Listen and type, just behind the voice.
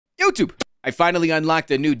YouTube! I finally unlocked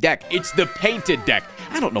a new deck. It's the painted deck.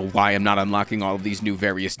 I don't know why I'm not unlocking all of these new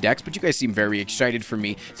various decks, but you guys seem very excited for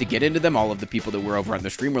me to get into them. All of the people that were over on the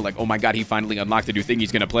stream were like, oh my god, he finally unlocked a new thing.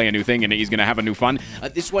 He's going to play a new thing, and he's going to have a new fun.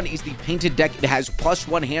 This one is the painted deck. It has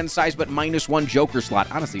 +1 hand size, but -1 joker slot.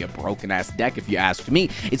 Honestly, a broken-ass deck, if you ask me.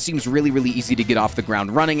 It seems really, really easy to get off the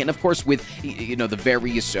ground running, and of course, with, you know, the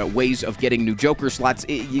various ways of getting new joker slots,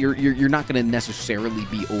 you're not going to necessarily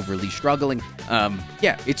be overly struggling.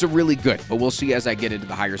 Yeah, it's a really good, but we'll see as I get into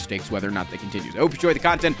the higher stakes whether or not they continue. I hope you enjoy the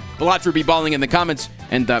content. Balatro be balling in the comments,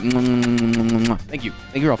 and thank you.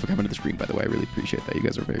 Thank you all for coming to the stream, by the way. I really appreciate that. You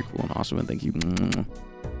guys are very cool and awesome, and thank you. Can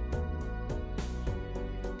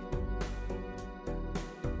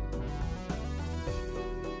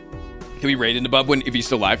we raid into Bub if he's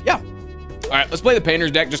still live? Yeah. All right, let's play the Painter's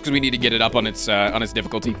deck just because we need to get it up on its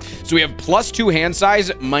difficulty. So we have +2 hand size,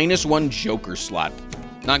 -1 joker slot.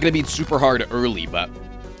 Not going to be super hard early, but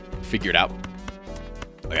figure it out.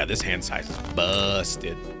 Oh yeah, this hand size is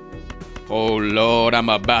busted. Oh Lord, I'm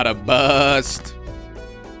about to bust.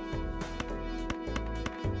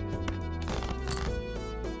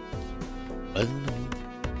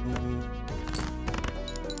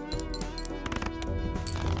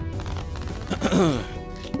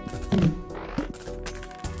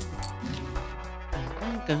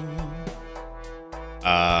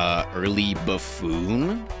 Early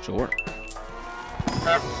buffoon, sure.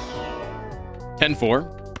 10-4.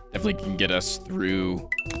 Definitely can get us through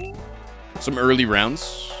some early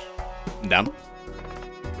rounds. I'm down.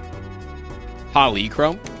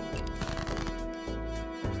 Honeycomb.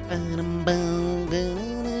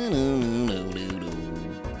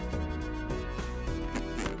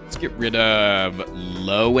 Let's get rid of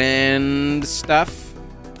low-end stuff.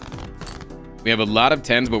 We have a lot of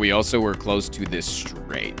 10s, but we also were close to this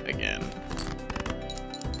straight again.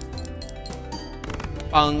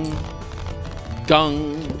 Bung.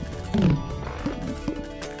 Gung.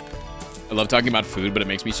 I love talking about food, but it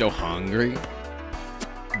makes me so hungry.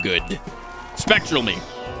 Good. Spectral me.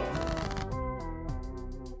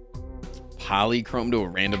 Polychrome to a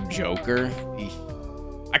random joker.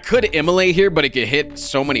 I could immolate here, but it could hit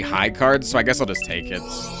so many high cards, so I guess I'll just take it.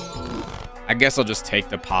 I guess I'll just take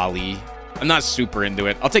the poly. I'm not super into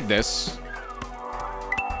it. I'll take this.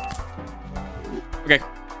 Okay.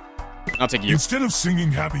 I'll take you. Instead of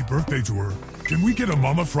singing happy birthday to her, can we get a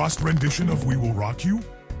Mama Frost rendition of We Will Rock You?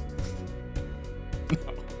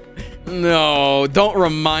 No, don't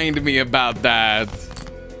remind me about that.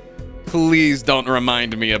 Please don't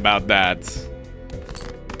remind me about that.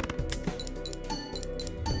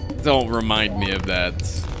 Don't remind me of that.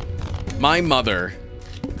 My mother,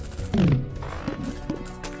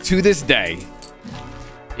 to this day,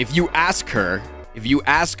 if you ask her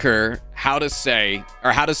how to say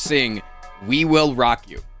or how to sing We Will Rock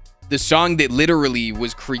You, the song that literally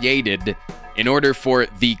was created in order for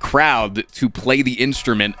the crowd to play the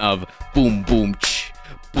instrument of boom, boom, ch,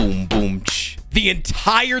 boom, boom, ch, the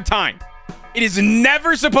entire time. It is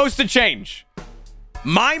never supposed to change.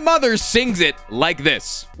 My mother sings it like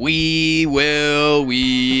this. We will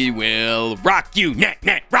rock you, nah,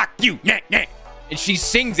 nah, rock you, nah, nah. And she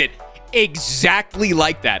sings it exactly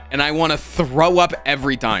like that. And I want to throw up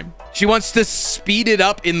every time. She wants to speed it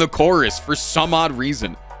up in the chorus for some odd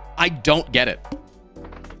reason. I don't get it.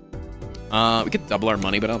 We could double our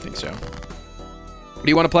money, but I don't think so. What do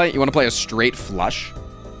you want to play? You want to play a straight flush?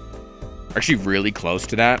 We're actually really close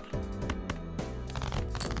to that.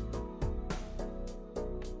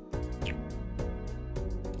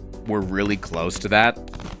 We're really close to that.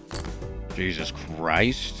 Jesus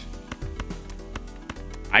Christ.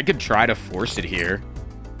 I could try to force it here.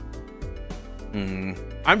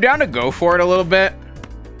 I'm down to go for it a little bit.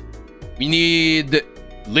 We need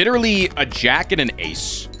literally a jack and an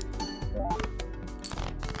ace.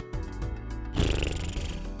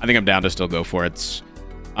 I think I'm down to still go for it.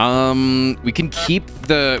 We can keep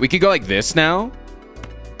the... We could go like this now.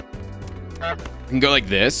 We can go like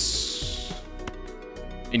this.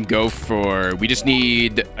 And go for... We just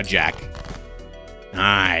need a jack.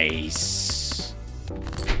 Nice.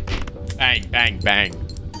 Bang, bang, bang.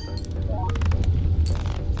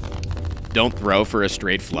 Don't throw for a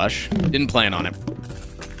straight flush. Didn't plan on it.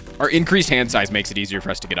 Our increased hand size makes it easier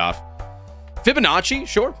for us to get off. Fibonacci?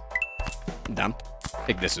 Sure. I'm down.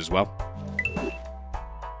 Take this as well.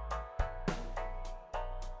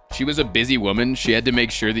 She was a busy woman. She had to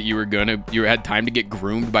make sure that you had time to get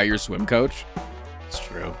groomed by your swim coach. It's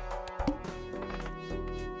true.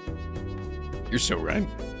 You're so right.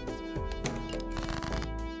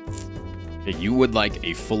 Okay, you would like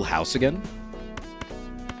a full house again?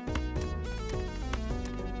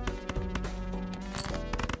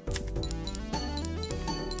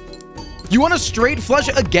 You want a straight flush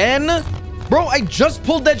again? Bro, I just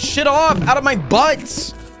pulled that shit off out of my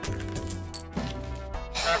butt.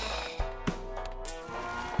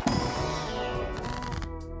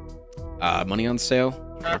 Money on sale.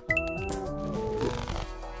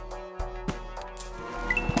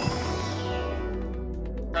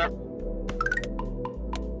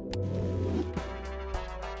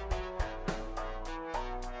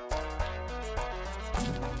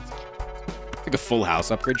 Like a full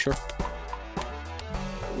house upgrade, sure.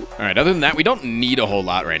 All right, other than that, we don't need a whole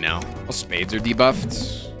lot right now. All spades are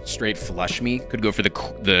debuffed. Straight flush me. Could go for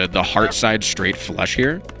the heart side straight flush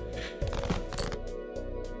here.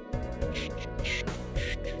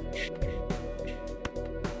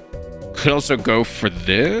 Could also go for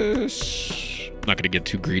this. I'm not going to get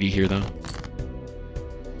too greedy here, though.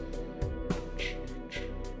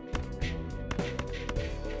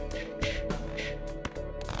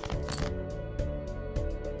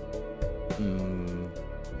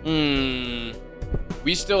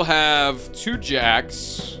 We still have 2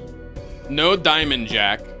 jacks. No diamond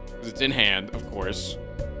jack, because it's in hand, of course.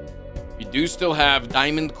 We do still have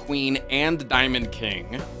diamond queen and diamond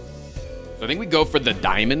king. So I think we go for the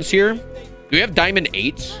diamonds here. Do we have diamond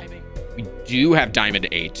 8? We do have diamond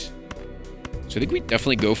 8. So I think we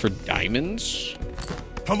definitely go for diamonds.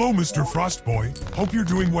 Hello, Mr. Frostboy. Hope you're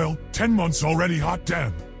doing well. 10 months already, hot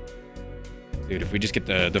damn. Dude, if we just get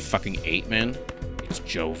the fucking 8, man. It's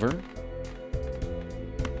Jover.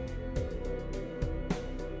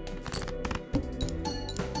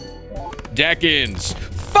 Deckins.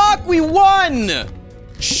 Fuck, we won!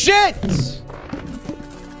 Shit!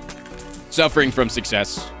 Suffering from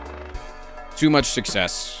success. Too much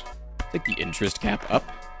success. Take the interest cap up.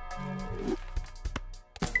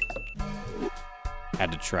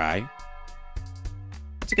 Had to try.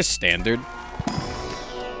 It's like a standard.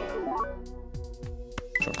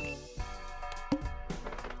 Sure.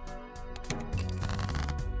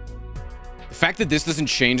 The fact that this doesn't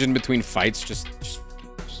change in between fights just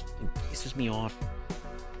pisses me off.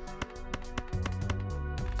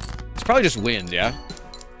 It's probably just wins, yeah?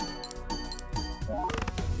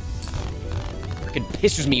 Freaking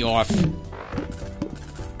pisses me off.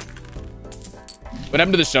 What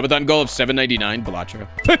happened to the subathon goal of $7.99? Balatro.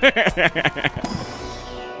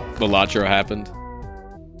 Balatro happened.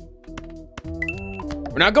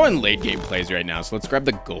 We're not going late game plays right now, so let's grab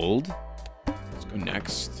the gold. Let's go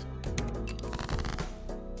next.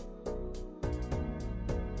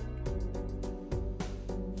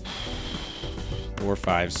 Four,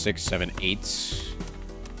 5, 6, 7, 8.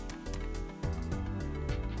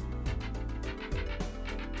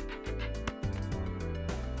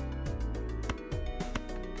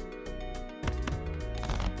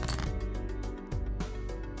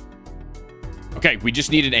 Okay, we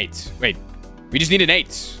just need an 8. Wait, we just need an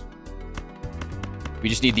 8. We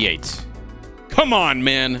just need the 8. Come on,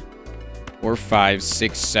 man. 4, 5,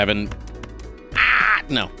 6, 7. Ah,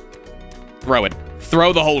 no. Throw it.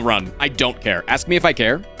 Throw the whole run. I don't care. Ask me if I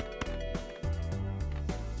care.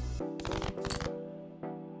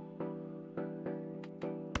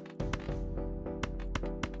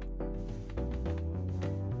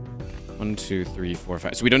 One, 2, 3, 4,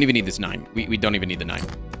 5. So we don't even need this 9. We don't even need the 9.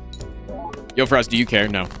 Yo, Frost, do you care?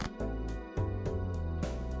 No.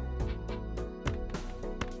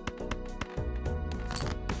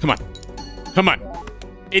 Come on. Come on.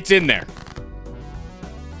 It's in there.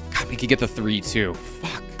 God, we could get the 3 too.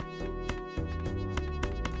 Fuck.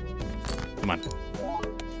 Come on.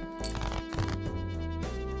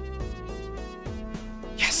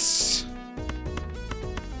 Yes.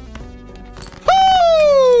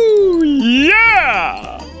 Woo!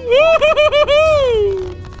 Yeah! Woo-hoo-hoo-hoo!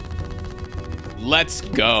 Let's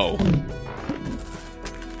go.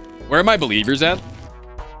 Where are my believers at?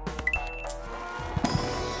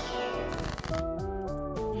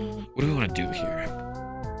 What do we want to do here?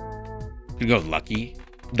 We go lucky.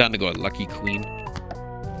 I'm down to go lucky queen.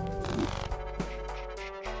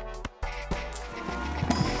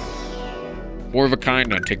 Four of a kind.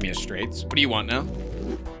 No, take me as straights. What do you want now?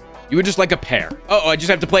 You would just like a pair. Oh, I just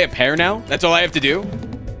have to play a pair now? That's all I have to do?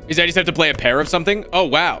 Is I just have to play a pair of something? Oh,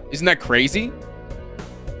 wow. Isn't that crazy?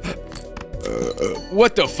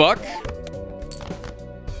 What the fuck?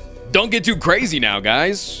 Don't get too crazy now,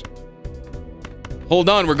 guys. Hold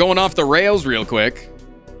on, we're going off the rails real quick.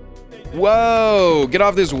 Whoa, get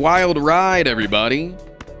off this wild ride, everybody.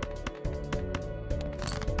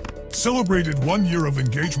 Celebrated 1 year of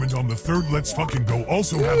engagement on the 3rd. Let's fucking go.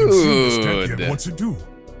 Also haven't seen this deck yet. What's it do?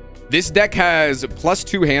 This deck has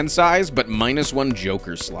 +2 hand size, but -1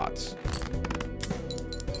 Joker slots.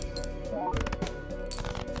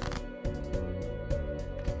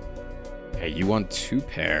 Okay, you want 2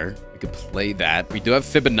 pair. We could play that. We do have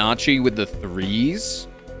Fibonacci with the 3s.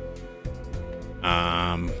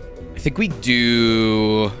 I think we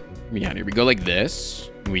do... Yeah, here we go like this.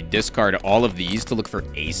 And we discard all of these to look for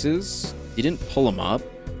aces. Didn't pull them up.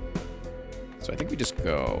 So I think we just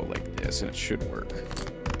go like this, and it should work.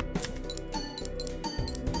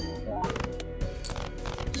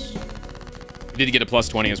 We did get a plus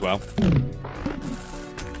 20 as well.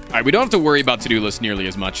 All right, we don't have to worry about to-do list nearly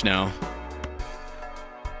as much now.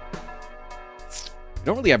 We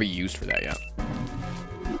don't really have a use for that yet.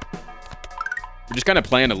 We're just kind of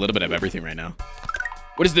playing a little bit of everything right now.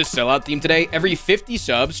 What is this sellout theme today? Every 50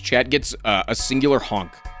 subs, chat gets a singular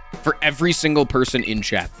honk for every single person in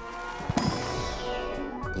chat.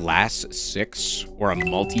 Glass 6 or a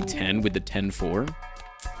multi-10 with the 10-4.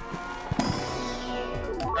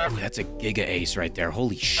 Ooh, that's a giga ace right there.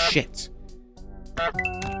 Holy shit.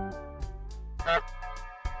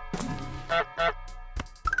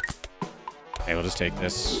 Okay, we'll just take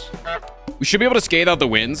this. We should be able to skate out the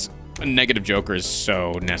wins. A negative joker is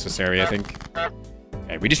so necessary, I think.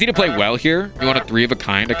 Okay, we just need to play well here. You want a 3 of a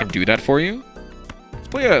kind? I can do that for you. Let's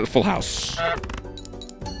play a full house. Oh,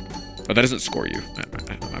 that doesn't score you.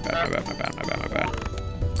 My bad.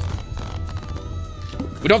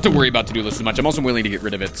 We don't have to worry about to-do lists as much. I'm also willing to get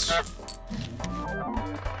rid of it.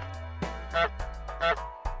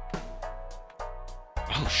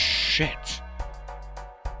 Oh, shit.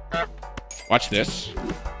 Watch this.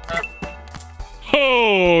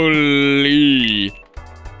 Holy.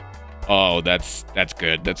 Oh, that's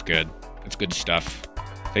good. That's good. That's good stuff.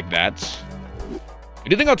 Take that. I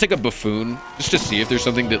do think I'll take a buffoon just to see if there's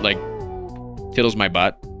something that, like, tittles my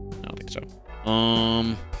butt. I don't think so.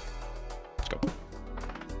 Let's go.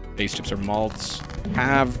 Base chips are malts.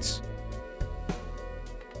 Halved.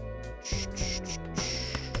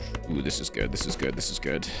 Ooh, this is good. This is good. This is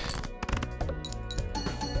good.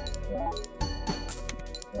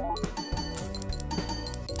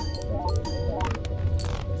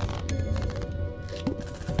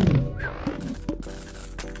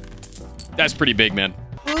 That's pretty big, man.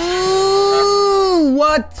 Ooh,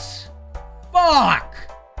 what? Fuck.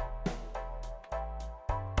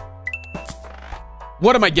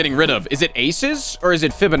 What am I getting rid of? Is it aces or is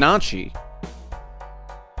it Fibonacci?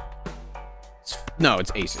 No,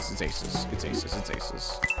 it's aces. It's aces. It's aces. It's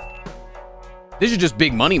aces. These are just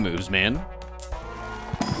big money moves, man.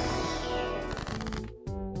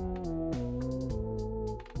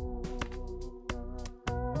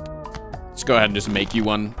 Let's go ahead and just make you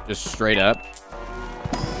one, just straight up.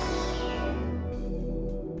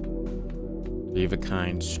 3 of a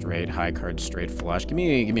kind, straight, high card, straight flush. Give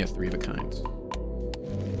me a 3 of a kind.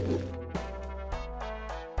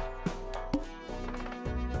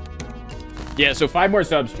 Yeah, so 5 more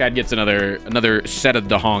subs, Chad gets another set of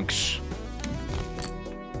the honks.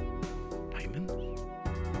 Diamond.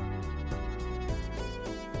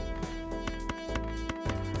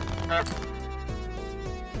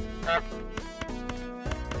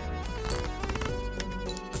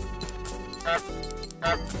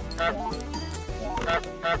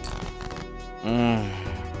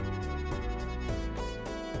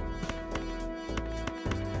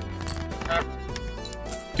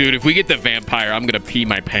 Dude, if we get the vampire, I'm gonna pee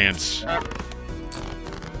my pants.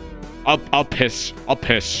 I'll piss. I'll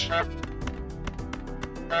piss.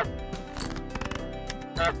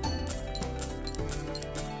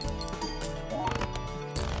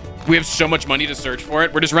 We have so much money to search for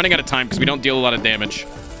it. We're just running out of time because we don't deal a lot of damage.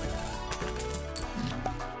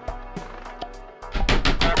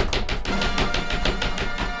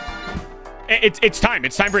 It's time.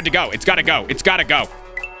 It's time for it to go. It's gotta go. It's gotta go.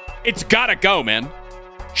 It's gotta go, man.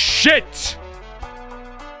 Shit!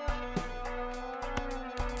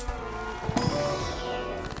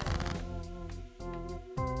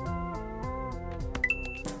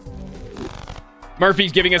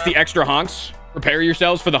 Murphy's giving us the extra honks. Prepare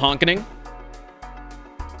yourselves for the honkening.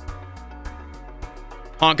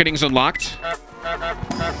 Honkening's unlocked.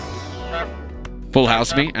 Full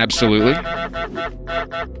house me, absolutely.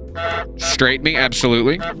 Straight me,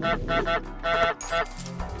 absolutely.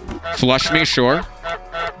 Flush me, sure.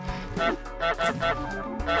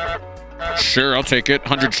 Sure, I'll take it.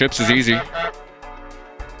 100 chips is easy.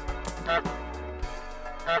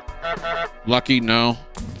 Lucky, no.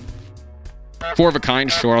 4 of a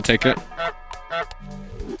kind, sure, I'll take it.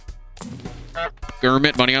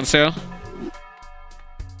 Gurmit, money on sale.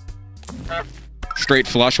 Straight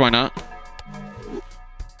flush, why not?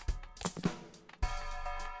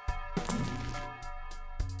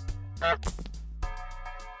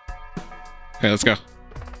 Okay, let's go.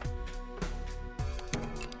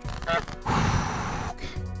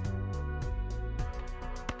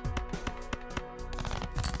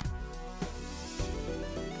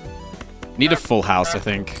 Need a full house, I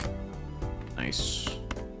think. Nice.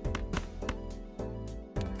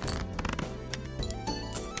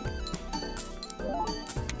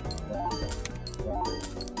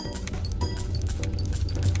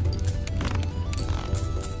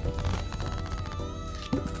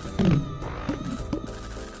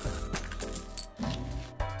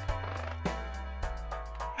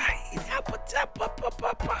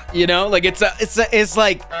 You know, like it's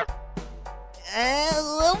like,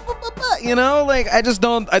 you know, like I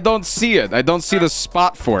don't see it. I don't see the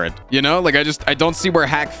spot for it. You know, like I don't see where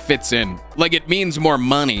hack fits in. Like it means more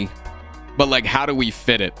money, but like how do we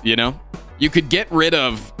fit it? You know, you could get rid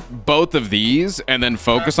of both of these and then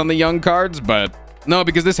focus on the young cards, but no,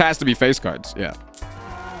 because this has to be face cards. Yeah.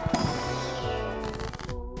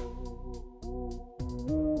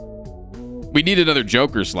 We need another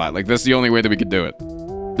Joker slot. Like that's the only way that we could do it.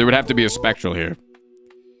 There would have to be a spectral here.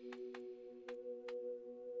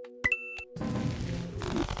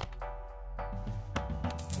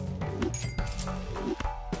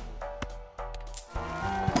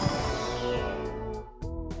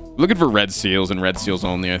 Looking for red seals and red seals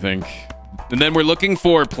only, I think. And then we're looking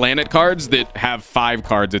for planet cards that have 5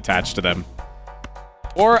 cards attached to them.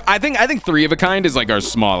 Or I think 3 of a kind is like our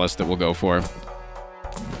smallest that we'll go for.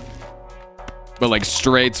 But like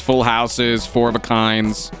straights, full houses, 4 of a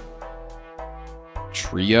kinds.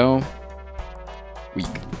 Trio. Weak.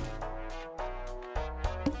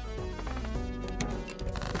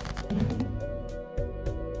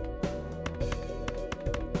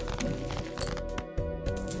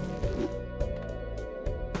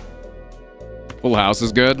 Full house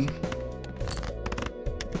is good.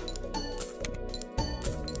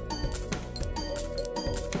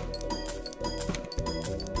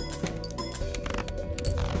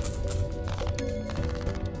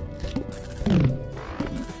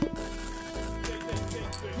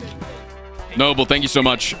 Noble, thank you so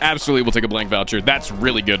much. Absolutely, we'll take a blank voucher. That's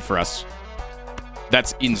really good for us.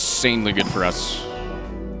 That's insanely good for us.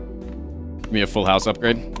 Give me a full house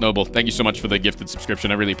upgrade. Noble, thank you so much for the gifted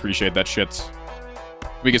subscription. I really appreciate that shit.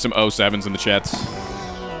 We get some 07s in the chats.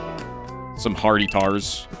 Some hardy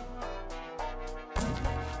tars.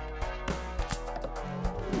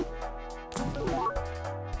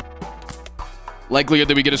 Likelihood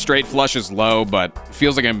that we get a straight flush is low, but it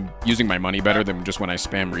feels like I'm using my money better than just when I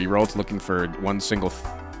spam rerolls looking for one single...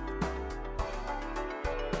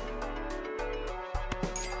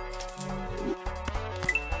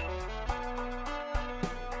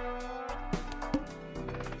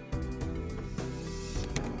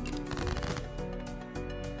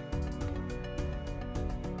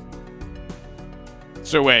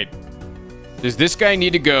 So wait, does this guy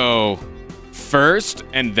need to go first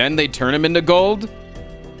and then they turn him into gold?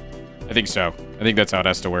 I think so. I think that's how it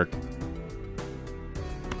has to work.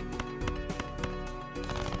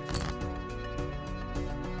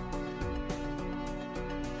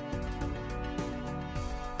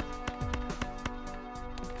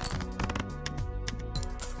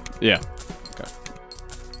 Yeah. Okay.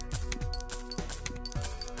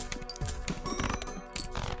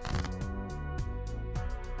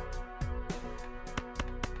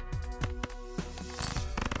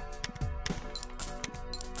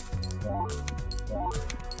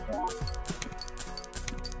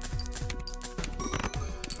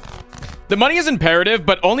 The money is imperative,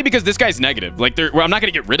 but only because this guy's negative. Like, well, I'm not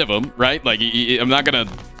gonna get rid of him, right? Like, I'm not gonna.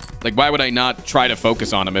 Like, why would I not try to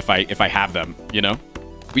focus on him if I have them? You know,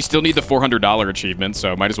 we still need the $400 achievement,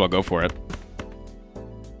 so might as well go for it.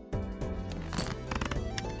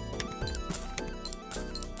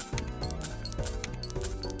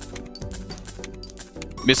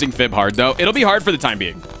 Missing Fib hard though. It'll be hard for the time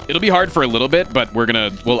being. It'll be hard for a little bit, but we'll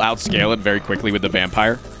outscale it very quickly with the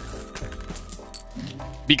vampire.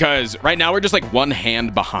 Because right now we're just like one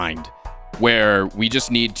hand behind, where we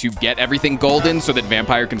just need to get everything golden so that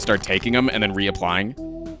vampire can start taking them and then reapplying.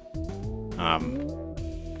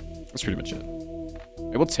 That's pretty much it.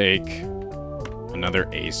 I will take another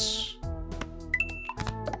ace.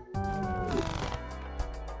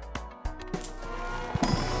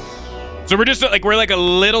 So we're just like, we're like a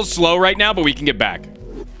little slow right now, but we can get back.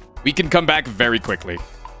 We can come back very quickly.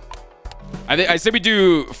 I say we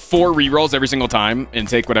do 4 rerolls every single time and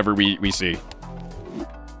take whatever we see.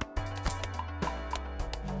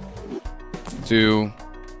 2,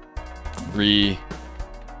 3,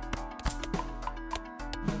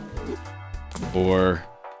 4.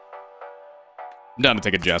 I'm down to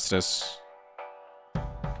take a justice.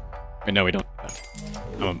 Wait, no, we don't.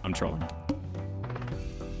 I'm trolling.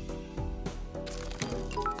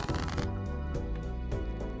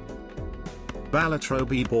 Balatro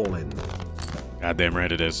be ballin'. Goddamn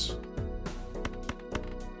right it is.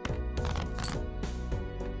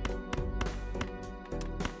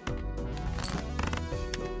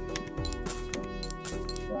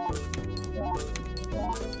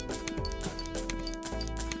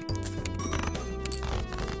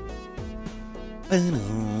 We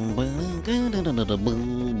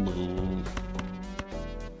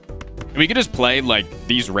could just play, like,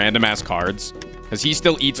 these random-ass cards, because he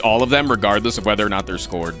still eats all of them, regardless of whether or not they're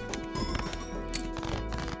scored.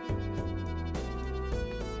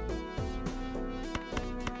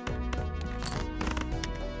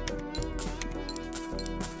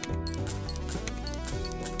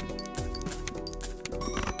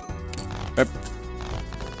 Okay.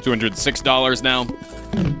 $206 now.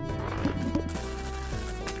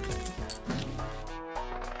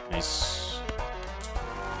 Nice.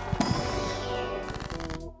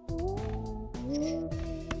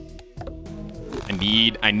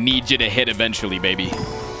 I need you to hit eventually, baby.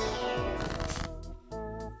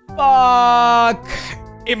 Fuck.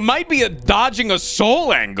 It might be a dodging a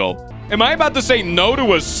soul angle. Am I about to say no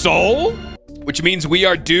to a soul? Which means we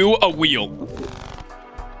are due a wheel.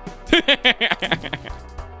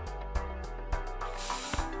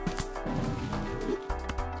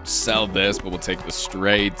 Sell this, but we'll take the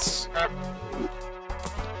straights.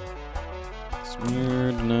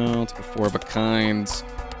 Smeared, no. Take a 4 of a kind.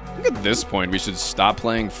 I think at this point, we should stop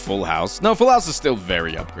playing Full House. No, Full House is still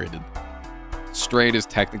very upgraded. Straight is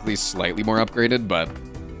technically slightly more upgraded, but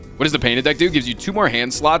what does the painted deck do? Gives you 2 more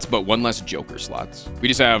hand slots, but 1 less Joker slots. We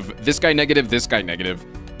just have this guy negative, this guy negative.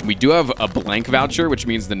 And we do have a blank voucher, which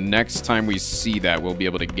means the next time we see that, we'll be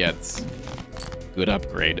able to get good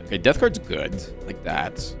upgrade. Okay, death card's good, like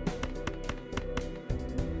that.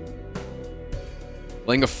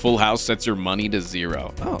 Playing a Full House sets your money to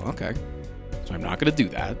 0. Oh, okay. So I'm not going to do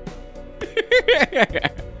that.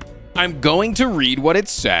 I'm going to read what it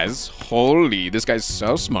says. Holy, this guy's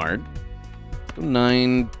so smart.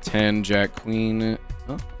 9, 10, Jack, Queen.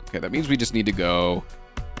 Oh, okay, that means we just need to go.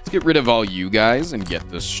 Let's get rid of all you guys and get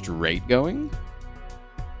the straight going.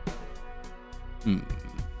 Gonna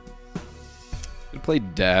play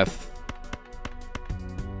death. I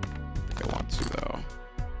think I want to, though.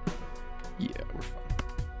 Yeah, we're fine.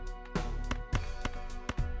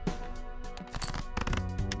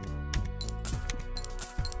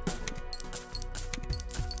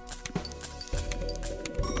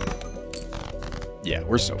 Yeah,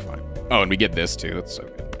 we're so fine. Oh, and we get this too. That's so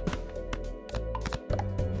good.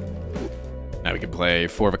 Now we can play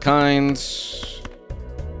 4 of a kind. Nice.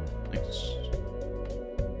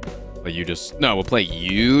 Play you just... No, we'll play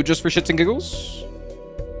you just for shits and giggles.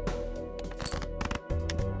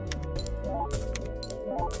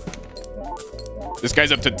 This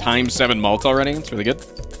guy's up to ×7 malt already. It's really good.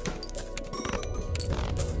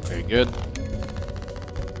 Very good.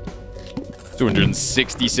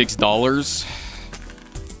 $266.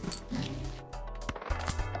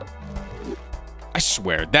 I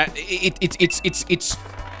swear that it's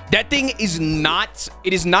that thing is not,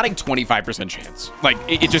 it is not a 25% chance. Like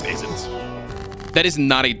it just isn't. That is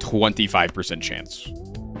not a 25% chance.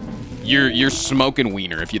 You're smoking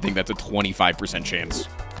wiener if you think that's a 25% chance.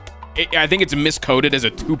 I think it's miscoded as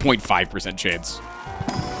a 2.5% chance.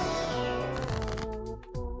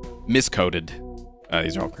 Miscoded.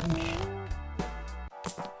 These are all cringe.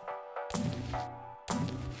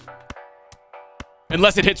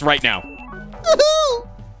 Unless it hits right now.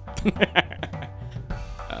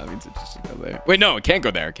 Means it just go there. Wait, no, it can't go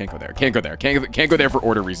there. It can't go there. It can't go there. Can't go there for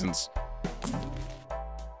order reasons.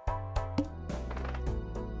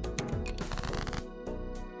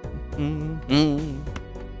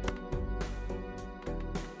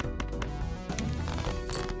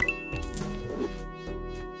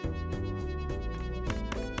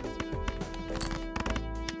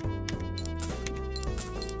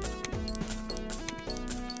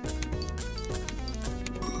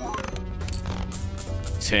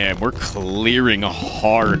 Damn, we're clearing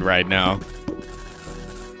hard right now.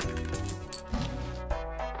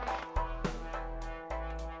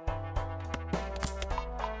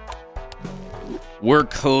 We're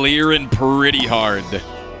clearing pretty hard.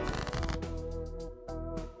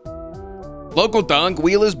 Local dunk,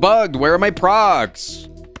 wheel is bugged. Where are my procs?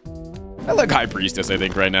 I like High Priestess, I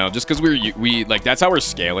think, right now. Just because we like, that's how we're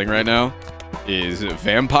scaling right now. Is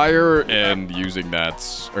Vampire and using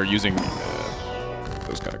that, or using...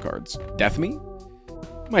 those kind of cards. Death Me?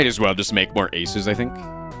 Might as well just make more aces, I think.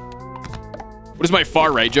 What does my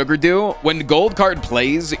far right Joker do? When gold card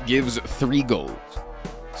plays, it gives 3 gold.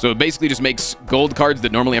 So it basically just makes gold cards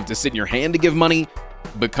that normally have to sit in your hand to give money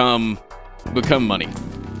become money.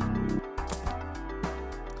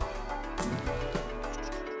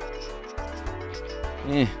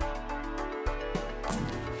 Eh.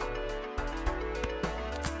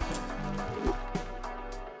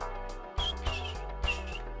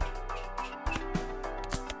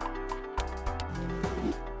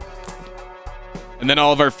 And then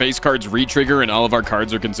all of our face cards re-trigger, and all of our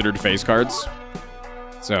cards are considered face cards.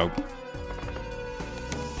 So,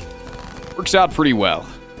 works out pretty well.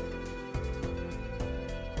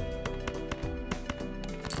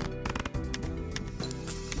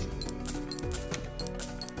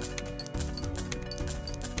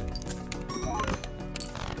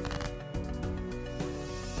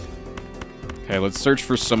 Okay, let's search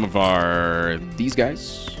for some of these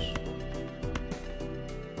guys.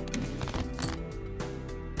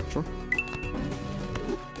 Sure.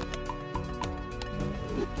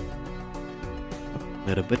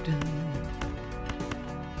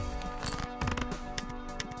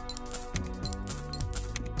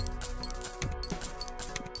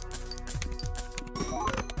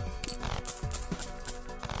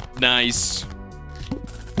 Nice.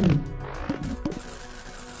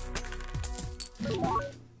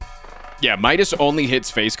 Yeah, Midas only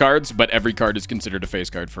hits face cards, but every card is considered a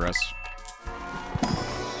face card for us.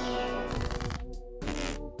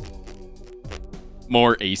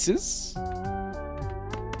 More aces.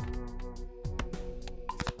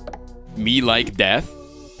 Me like death.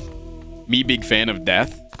 Me big fan of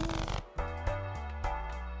death.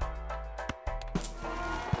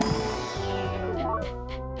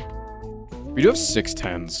 We do have 6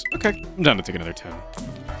 10s. Okay, I'm down to take another 10.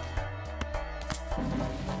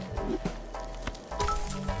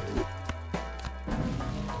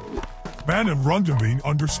 Banham Rundamine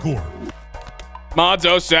 _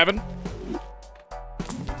 Mods 07.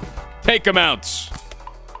 Take him out.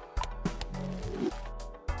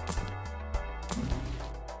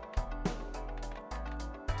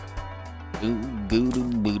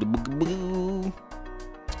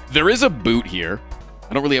 There is a boot here.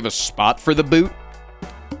 I don't really have a spot for the boot.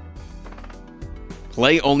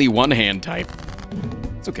 Play only one hand type.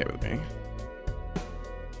 It's okay with me.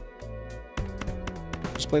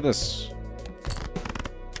 Just play this.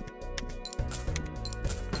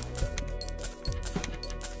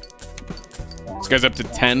 This guy's up to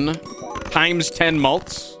 10 times 10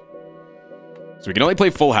 malts. So we can only play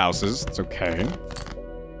full houses. It's okay.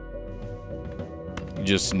 You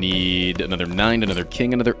just need another 9, another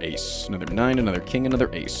king, another ace. Another 9, another king, another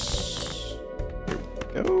ace. Here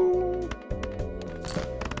we go.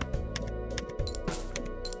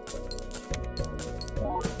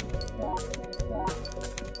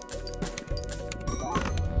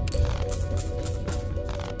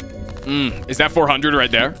 Is that 400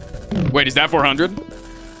 right there? Wait, is that 400?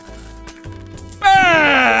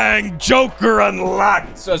 Bang! Joker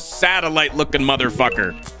unlocked! A satellite-looking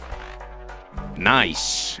motherfucker.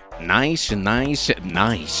 Nice. Nice, nice,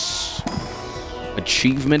 nice.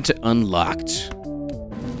 Achievement unlocked.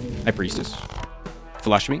 High Priestess.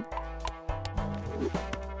 Flush me.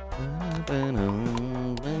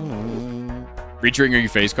 Retriggering your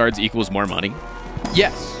face cards equals more money.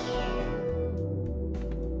 Yes.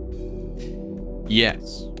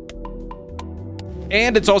 Yes.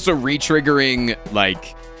 And it's also re-triggering,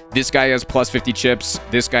 like, this guy has plus 50 chips,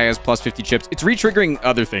 this guy has plus 50 chips. It's re-triggering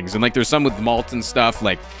other things, and, like, there's some with malt and stuff.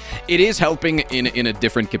 Like, it is helping in a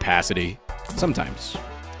different capacity sometimes.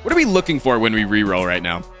 What are we looking for when we re-roll right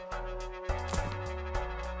now?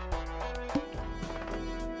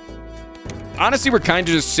 Honestly, we're kind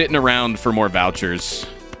of just sitting around for more vouchers.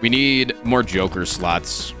 We need more Joker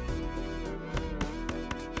slots.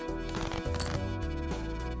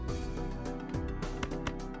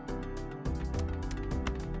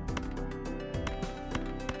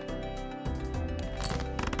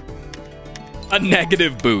 A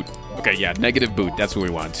negative boot. Okay, yeah, negative boot. That's what we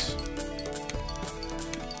want.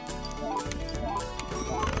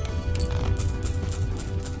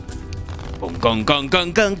 Gong, gong, gong,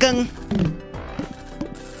 gong, gong, gong.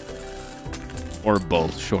 Or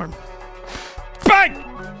both, sure. Bang!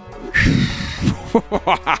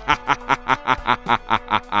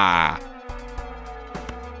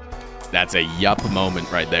 That's a yup moment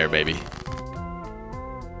right there, baby.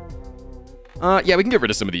 Yeah, we can get rid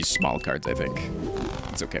of some of these small cards, I think.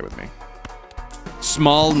 It's okay with me.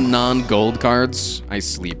 Small, non-gold cards. I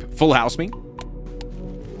sleep. Full house me.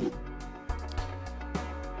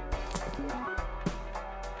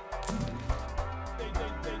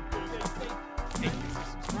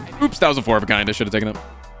 Oops, that was a 4 of a kind. I should have taken it.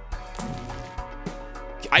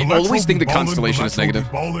 I always think the constellation is negative.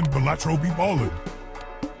 Balatro be ballin'.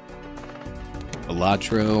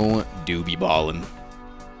 Balatro do be ballin'.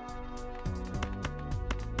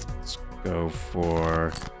 Go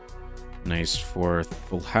for nice 4th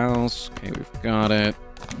full house. Okay, we've got it.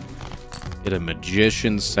 Get a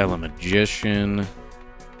magician, sell a magician.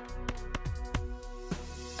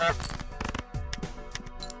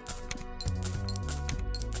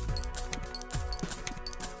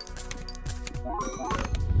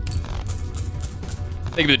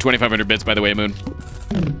 Thank you for the 2,500 bits, by the way, Moon.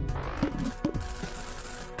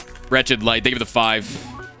 Wretched Light, thank you for the 5.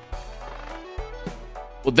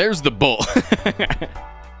 Well, there's the bull.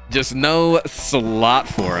 Just no slot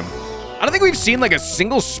for him. I don't think we've seen like a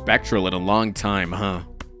single spectral in a long time, huh?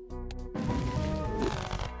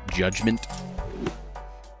 Judgment.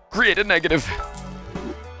 Create a negative.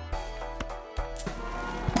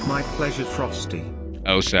 My pleasure, Frosty.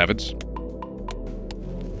 Oh, Savage.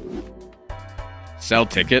 Sell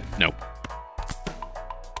ticket? No.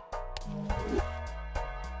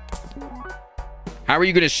 How are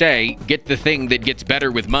you going to say, get the thing that gets better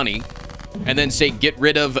with money, and then say, get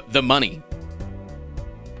rid of the money?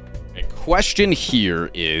 The question here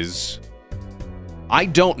is, I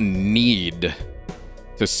don't need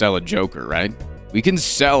to sell a Joker, right? We can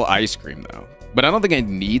sell ice cream, though. But I don't think I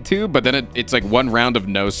need to, but then it's like one round of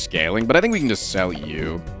no scaling. But I think we can just sell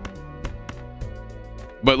you.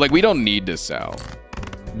 But, like, we don't need to sell.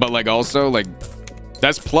 But, like, also, like,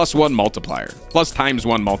 that's +1 multiplier. Plus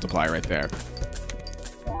 ×1 multiplier right there.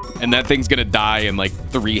 And that thing's gonna die in, like,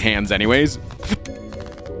 3 hands anyways.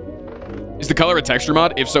 Is the color a texture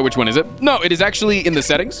mod? If so, which one is it? No, it is actually in the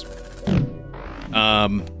settings.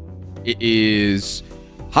 It is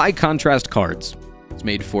high contrast cards. It's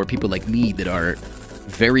made for people like me that are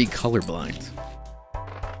very colorblind.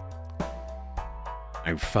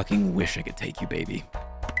 I fucking wish I could take you, baby.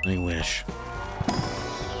 I wish.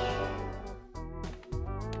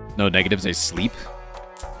 No negatives, I sleep.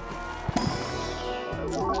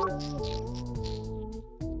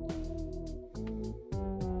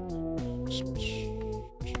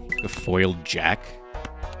 The foiled jack.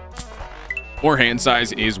 More hand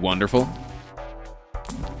size is wonderful.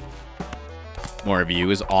 More of you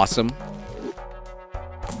is awesome.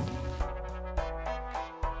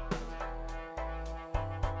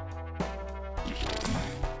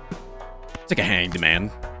 It's like a hanged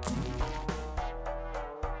man.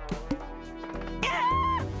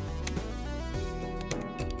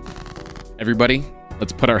 Everybody,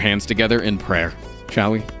 let's put our hands together in prayer,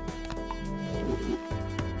 shall we?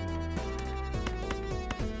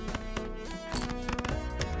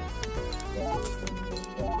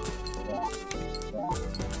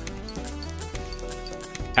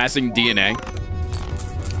 Passing DNA.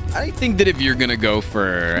 I think that if you're gonna go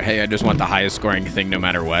for, hey, I just want the highest scoring thing no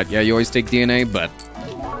matter what, yeah, you always take DNA, but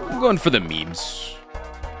I'm going for the memes.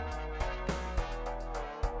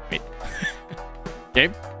 Wait. Okay.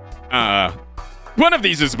 One of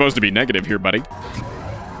these is supposed to be negative here, buddy.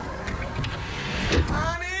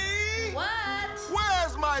 Honey! What?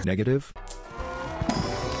 Where's my negative?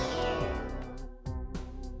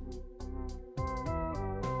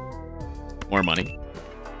 More money.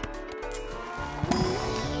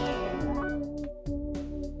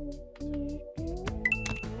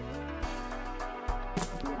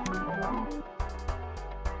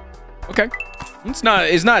 Okay. It's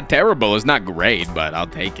not terrible. It's not great, but I'll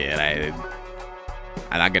take it.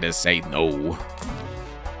 I'm not gonna say no.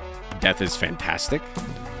 Death is fantastic.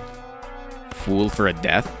 Fool for a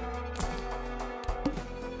death.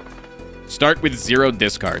 Start with 0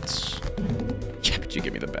 discards. Yeah, but you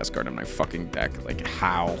give me the best card in my fucking deck. Like,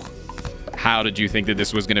 how? How did you think that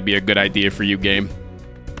this was gonna be a good idea for you, game?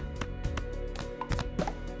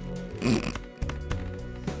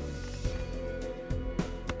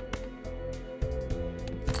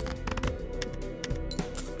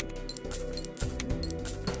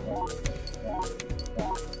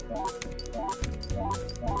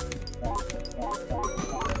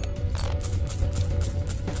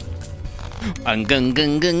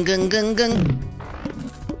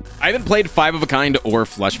 I haven't played 5 of a Kind or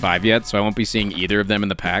Flush 5 yet, so I won't be seeing either of them in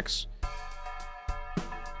the packs.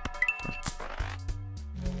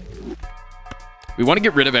 We want to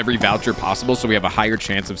get rid of every voucher possible so we have a higher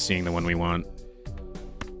chance of seeing the one we want.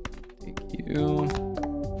 Thank you.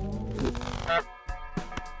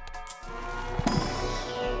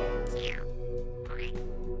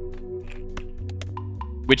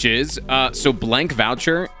 Which is, so blank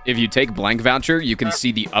voucher, if you take blank voucher, you can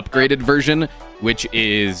see the upgraded version, which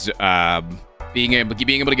is being able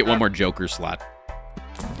to get 1 more Joker slot.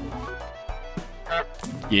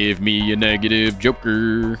 Give me a negative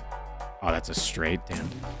Joker. Oh, that's a straight, damn.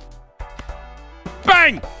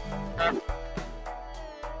 Bang!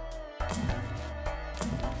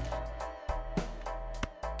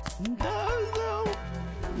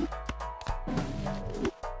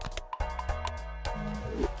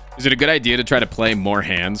 Is it a good idea to try to play more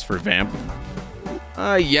hands for Vamp?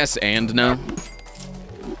 Yes and no.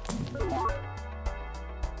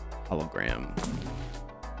 Hologram.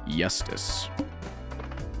 Justice.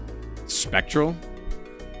 Spectral?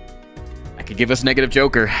 I could give us negative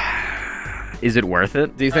Joker. Is it worth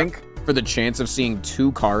it, do you think? For the chance of seeing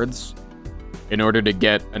 2 cards in order to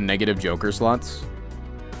get a negative Joker slots?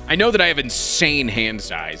 I know that I have insane hand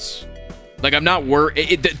size. Like, I'm not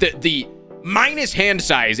worried. The minus hand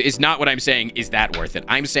size is not what I'm saying. Is that worth it?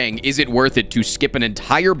 I'm saying, is it worth it to skip an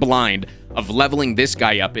entire blind of leveling this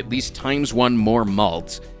guy up at least ×1 more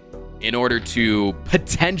mult in order to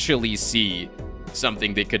potentially see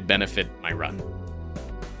something that could benefit my run?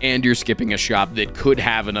 And you're skipping a shop that could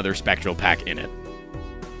have another spectral pack in it.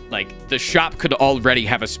 Like, the shop could already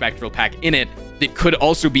have a spectral pack in it that could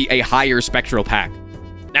also be a higher spectral pack.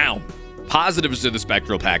 Now, positives to the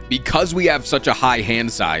spectral pack, because we have such a high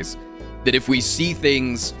hand size, that if we see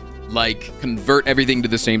things like convert everything to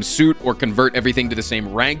the same suit or convert everything to the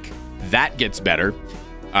same rank, that gets better.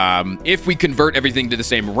 If we convert everything to the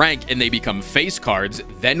same rank and they become face cards,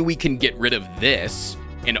 then we can get rid of this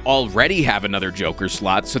and already have another Joker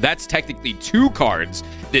slot. So that's technically 2 cards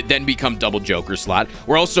that then become double Joker slot.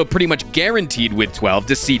 We're also pretty much guaranteed with 12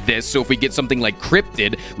 to see this. So if we get something like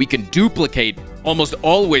Cryptid, we can duplicate almost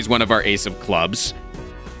always one of our Ace of Clubs.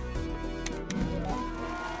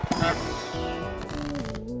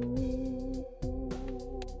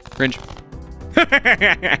 Cringe.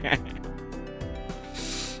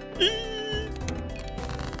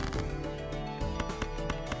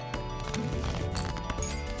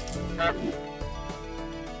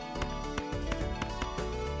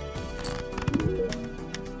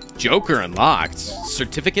 Joker unlocked.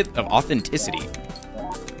 Certificate of Authenticity.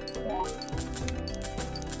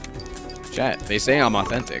 Chat, they say I'm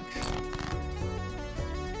authentic.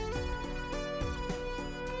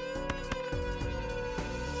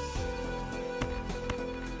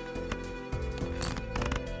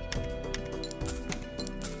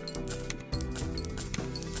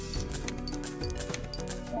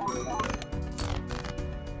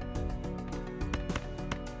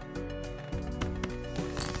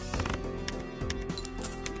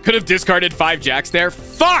 Could have discarded 5 jacks there.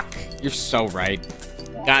 Fuck! You're so right.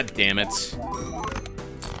 God damn it.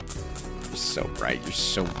 You're so right. You're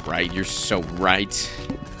so right. You're so right.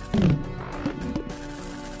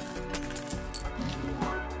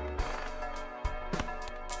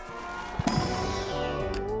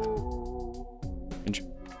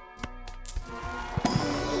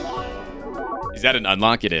 Is that an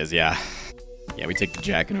unlock? It is, yeah. Yeah, we take the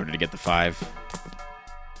jack in order to get the 5.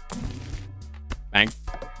 Bang.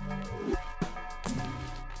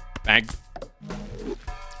 Bang.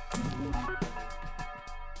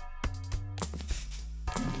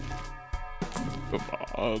 Come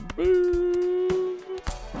on, boo.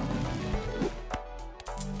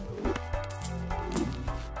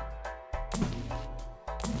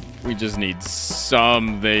 We just need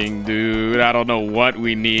something, dude. I don't know what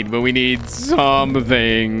we need, but we need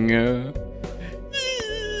something.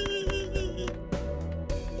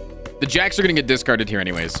 The jacks are going to get discarded here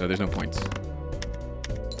anyways, so there's no point.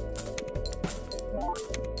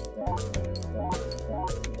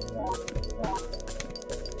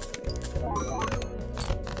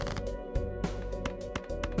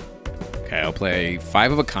 Okay, I'll play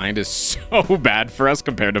 5 of a kind is so bad for us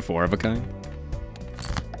compared to 4 of a kind.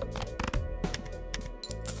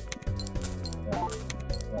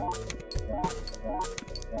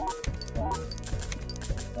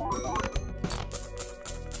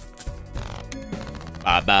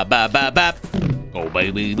 Ba ba ba ba ba. Oh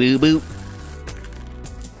baby boo boo.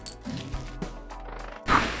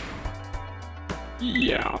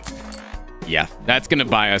 Yeah. Yeah, that's gonna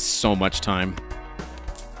buy us so much time.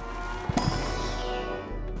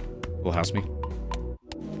 Will house me.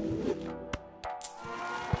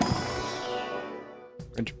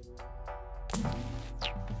 Cringe.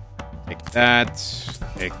 Take that.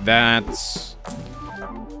 Take that.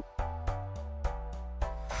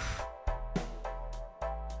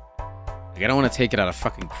 I don't want to take it out of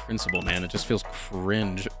fucking principle, man. It just feels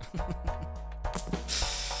cringe.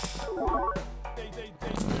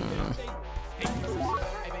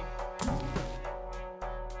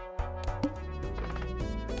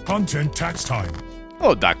 Content tax time.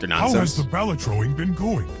 Oh, Dr. Nonsense. How has the ballatroing been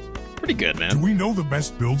going? Pretty good, man. Do we know the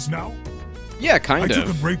best builds now? Yeah, kind of. I took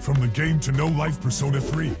a break from the game to know life Persona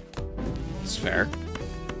 3. It's fair.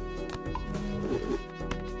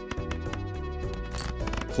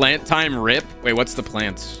 Plant time rip? Wait, what's the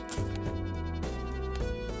plant?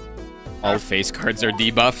 All face cards are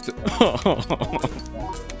debuffed.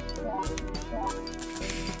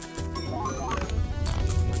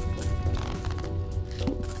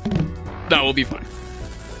 No, we'll be fine.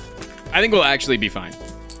 I think we'll actually be fine.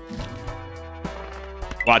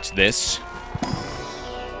 Watch this.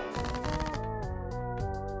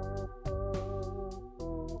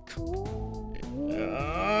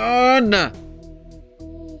 on!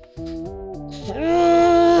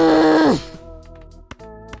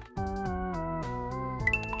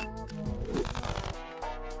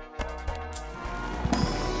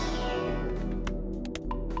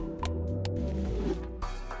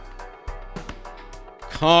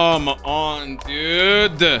 Come on,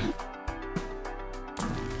 dude. It's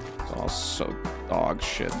all so dog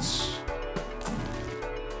shits.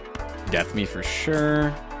 Death me for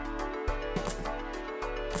sure.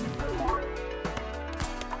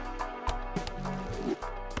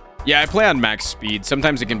 Yeah, I play on max speed.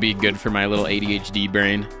 Sometimes it can be good for my little ADHD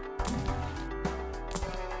brain.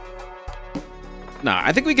 Nah,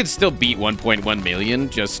 I think we could still beat 1.1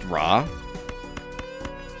 million just raw.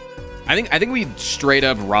 I think we straight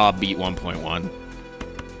up raw beat 1.1.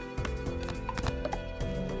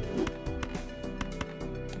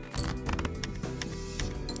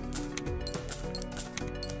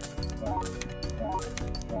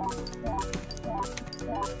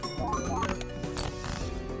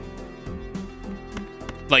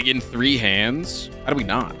 Like in 3 hands? How do we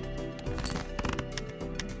not?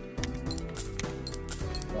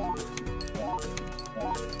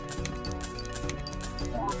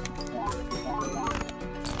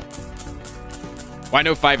 Why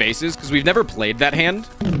no 5 aces? Because we've never played that hand.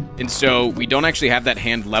 And so we don't actually have that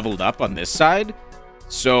hand leveled up on this side.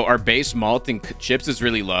 So our base malt and chips is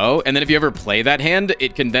really low. And then if you ever play that hand,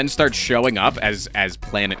 it can then start showing up as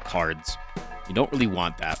planet cards. You don't really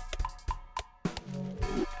want that.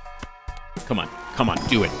 Come on. Come on.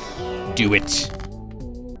 Do it. Do it.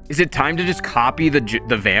 Is it time to just copy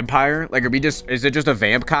the vampire? Like, is it just a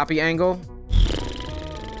vamp copy angle?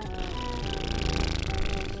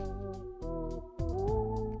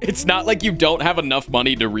 It's not like you don't have enough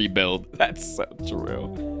money to rebuild. That's so true.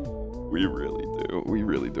 We really do. We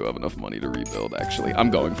really do have enough money to rebuild, actually. I'm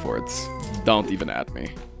going for it. Don't even at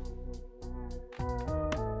me.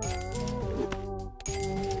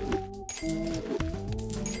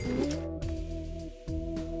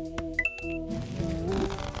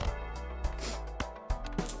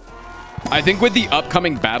 I think with the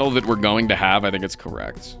upcoming battle that we're going to have, I think it's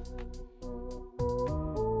correct.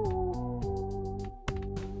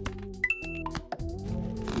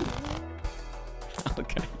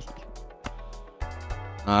 Okay.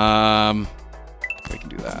 We can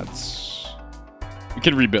do that. We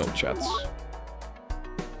can rebuild, chats.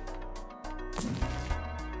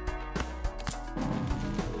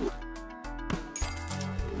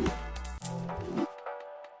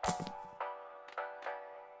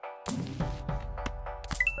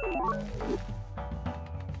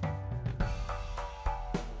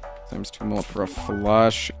 Times 2 mil for a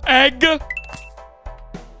flush. Egg!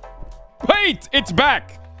 Wait! It's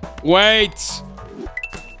back! Wait!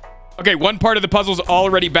 Okay, one part of the puzzle's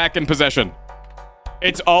already back in possession.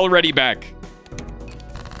 It's already back.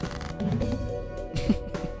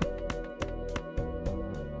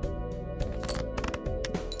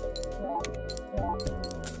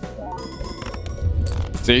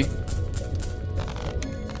 See?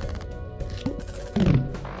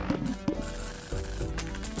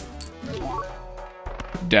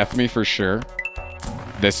 Death me for sure.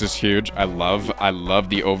 This is huge. I love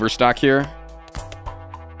the overstock here.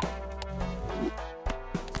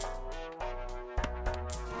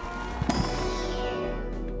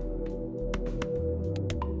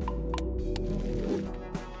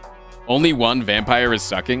 Only one vampire is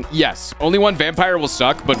sucking? Yes, only one vampire will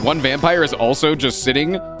suck, but one vampire is also just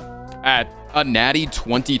sitting at a natty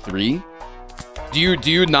 23. Do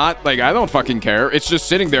you not, like, I don't fucking care. It's just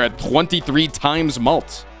sitting there at 23 times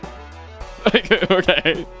malt. Like,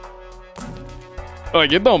 okay.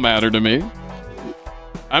 Like, it don't matter to me.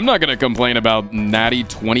 I'm not gonna complain about natty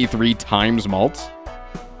 23 times malt.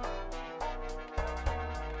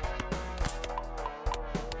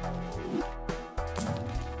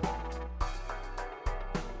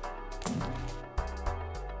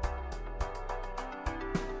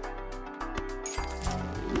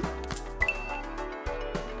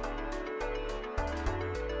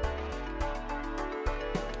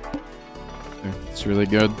 It's really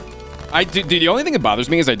good. The only thing that bothers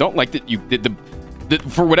me is I don't like that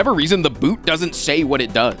for whatever reason, the boot doesn't say what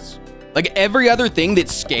it does. Like every other thing that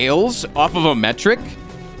scales off of a metric,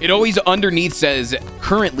 it always underneath says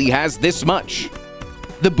currently has this much.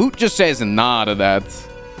 The boot just says none of that.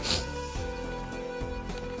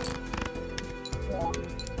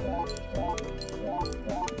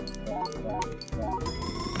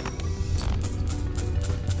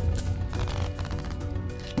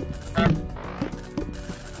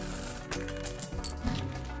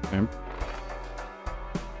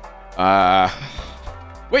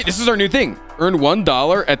 Wait, this is our new thing. Earn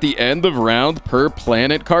 $1 at the end of round per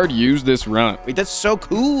planet card used this run. Wait, that's so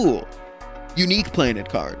cool. Unique planet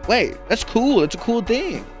card. Wait, that's cool. That's a cool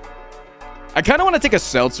thing. I kind of want to take a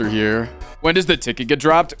seltzer here. When does the ticket get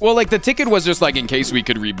dropped? Well, like the ticket was just like in case we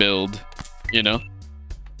could rebuild, you know?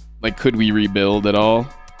 Like, could we rebuild at all?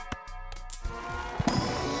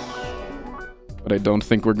 But I don't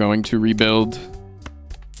think we're going to rebuild.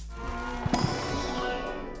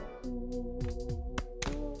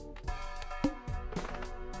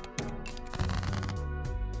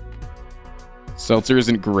 Seltzer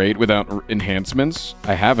isn't great without enhancements.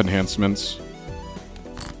 I have enhancements.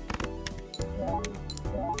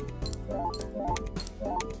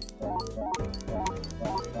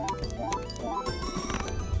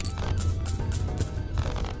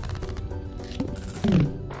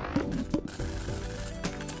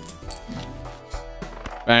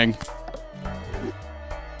 Bang.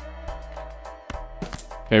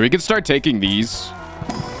 Okay, we can start taking these.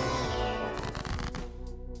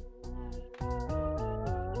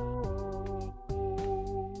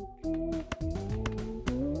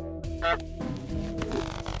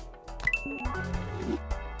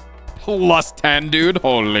 Plus 10, dude.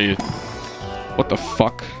 Holy. What the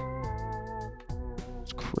fuck?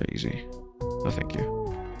 It's crazy. No, thank you.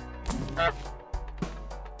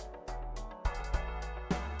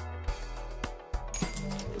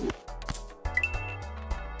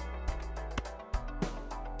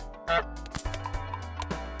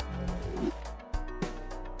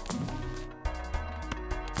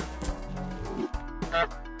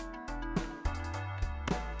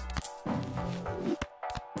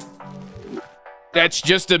 That's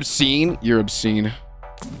just obscene. You're obscene. You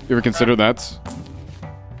ever consider that?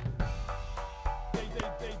 Thank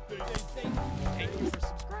you for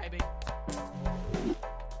subscribing.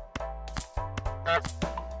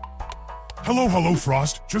 Hello,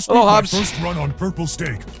 Frost. Just Hello, beat my Hobbs. first run on Purple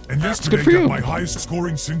Steak, and good yesterday for you. got my highest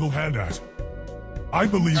scoring single hand at, I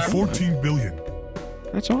believe, 14 billion.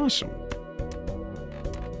 That's awesome.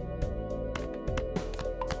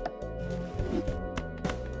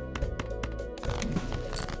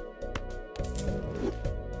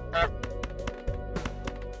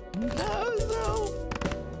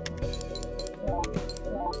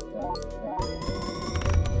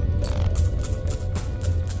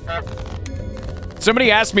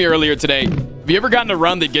 Somebody asked me earlier today, have you ever gotten a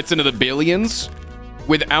run that gets into the billions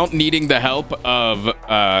without needing the help of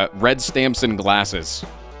red stamps and glasses?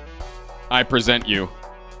 I present you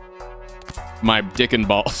my dick and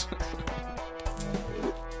balls.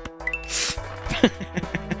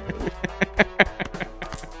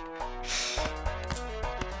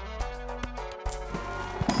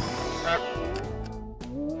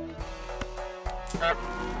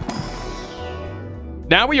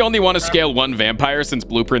 Now we only want to scale one vampire since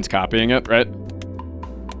Blueprint's copying it, right?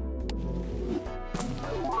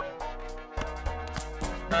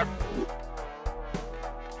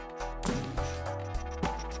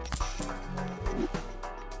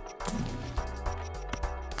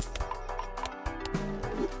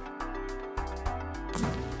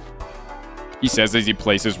 He says as he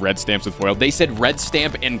places red stamps with foil. They said red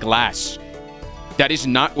stamp and glass. That is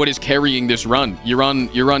not what is carrying this run. You're on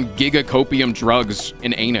gigacopium drugs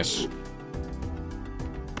in anus.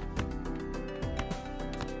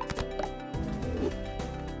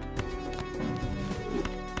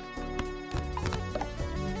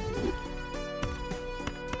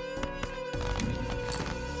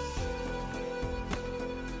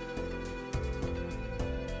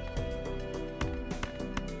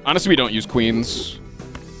 Honestly, we don't use queens.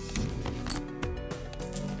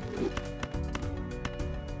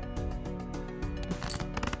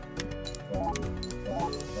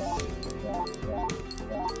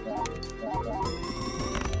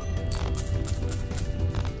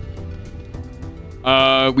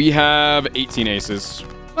 We have 18 aces.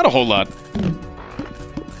 Not a whole lot.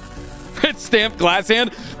 Red stamp glass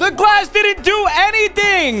hand. The glass didn't do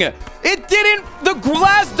anything. It didn't. The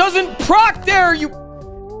glass doesn't proc there. You.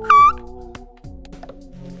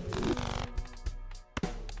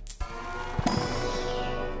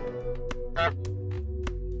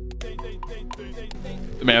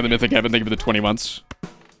 The man, the mythic heaven. Thank you for the 20 months.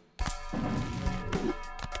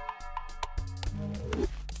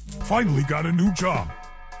 Finally got a new job.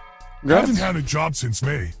 Congrats. Haven't had a job since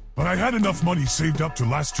May, but I had enough money saved up to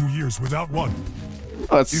last 2 years without one.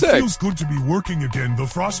 Oh, that's It sick. feels good to be working again, the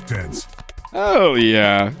Frost Tens. Oh,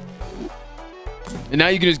 yeah. And now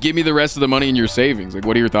you can just give me the rest of the money in your savings. Like,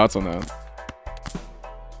 what are your thoughts on that?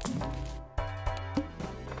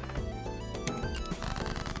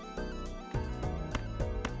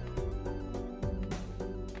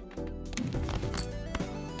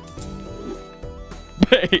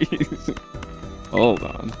 face. Hold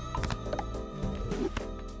on.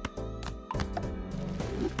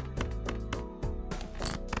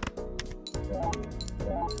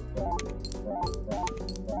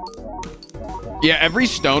 Yeah, every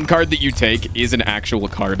stone card that you take is an actual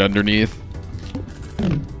card underneath.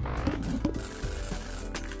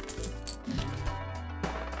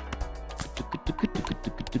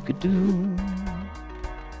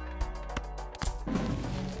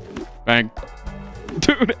 Bang.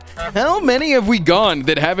 Dude, how many have we gone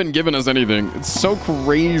that haven't given us anything? It's so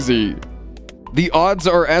crazy. The odds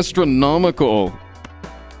are astronomical.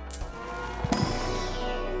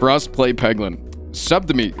 Frost play Peglin. Sub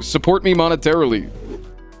to me. Support me monetarily.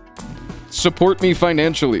 Support me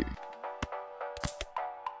financially.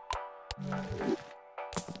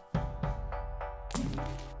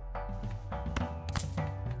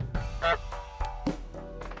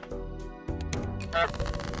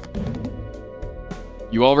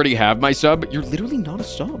 You already have my sub? You're literally not a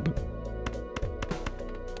sub.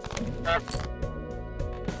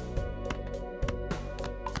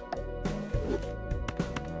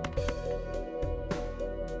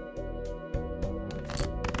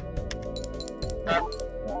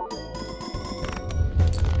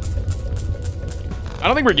 I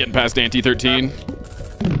don't think we're getting past Ante 13.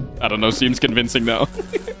 I don't know, seems convincing though.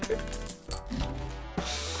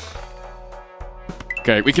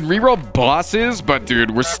 Okay, we can reroll bosses, but dude,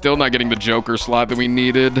 we're still not getting the Joker slot that we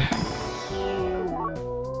needed. Damn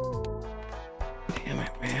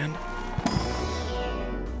it, man.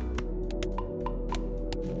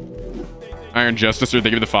 Iron Justicer, thank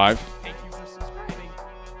you for the 5. Thank you for subscribing.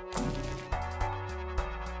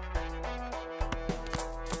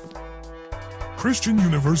 Christian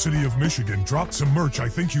University of Michigan dropped some merch. I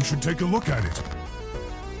think you should take a look at it.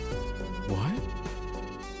 What?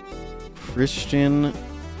 Christian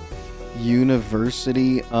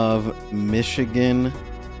University of Michigan.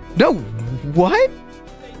 No, what?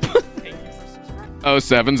 Thank you for subscribing. Oh,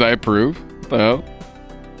 sevens, I approve. What the hell?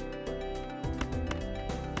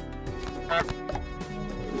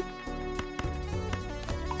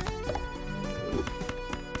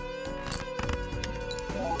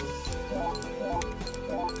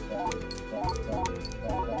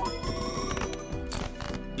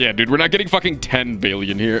 Yeah, dude, we're not getting fucking 10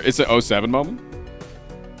 billion here. It's an 07 moment.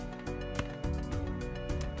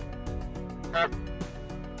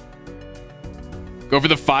 Go for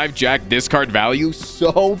the 5 jack discard value.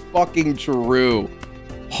 So fucking true.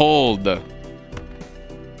 Hold.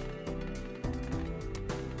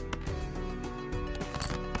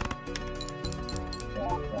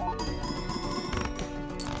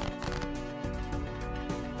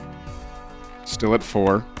 Still at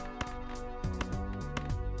 4.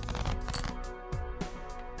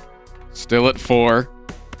 Still at 4.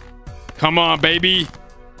 Come on, baby.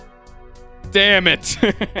 Damn it.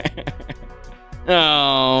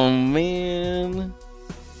 Oh, man.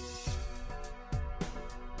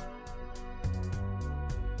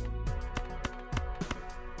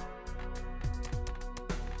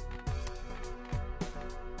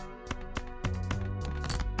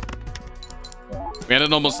 We had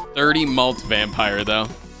an almost 30 mult vampire, though.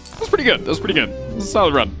 That was pretty good. That was pretty good. It was a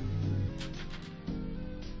solid run.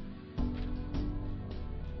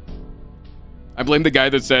 I blame the guy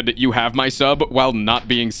that said, you have my sub, while not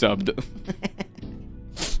being subbed.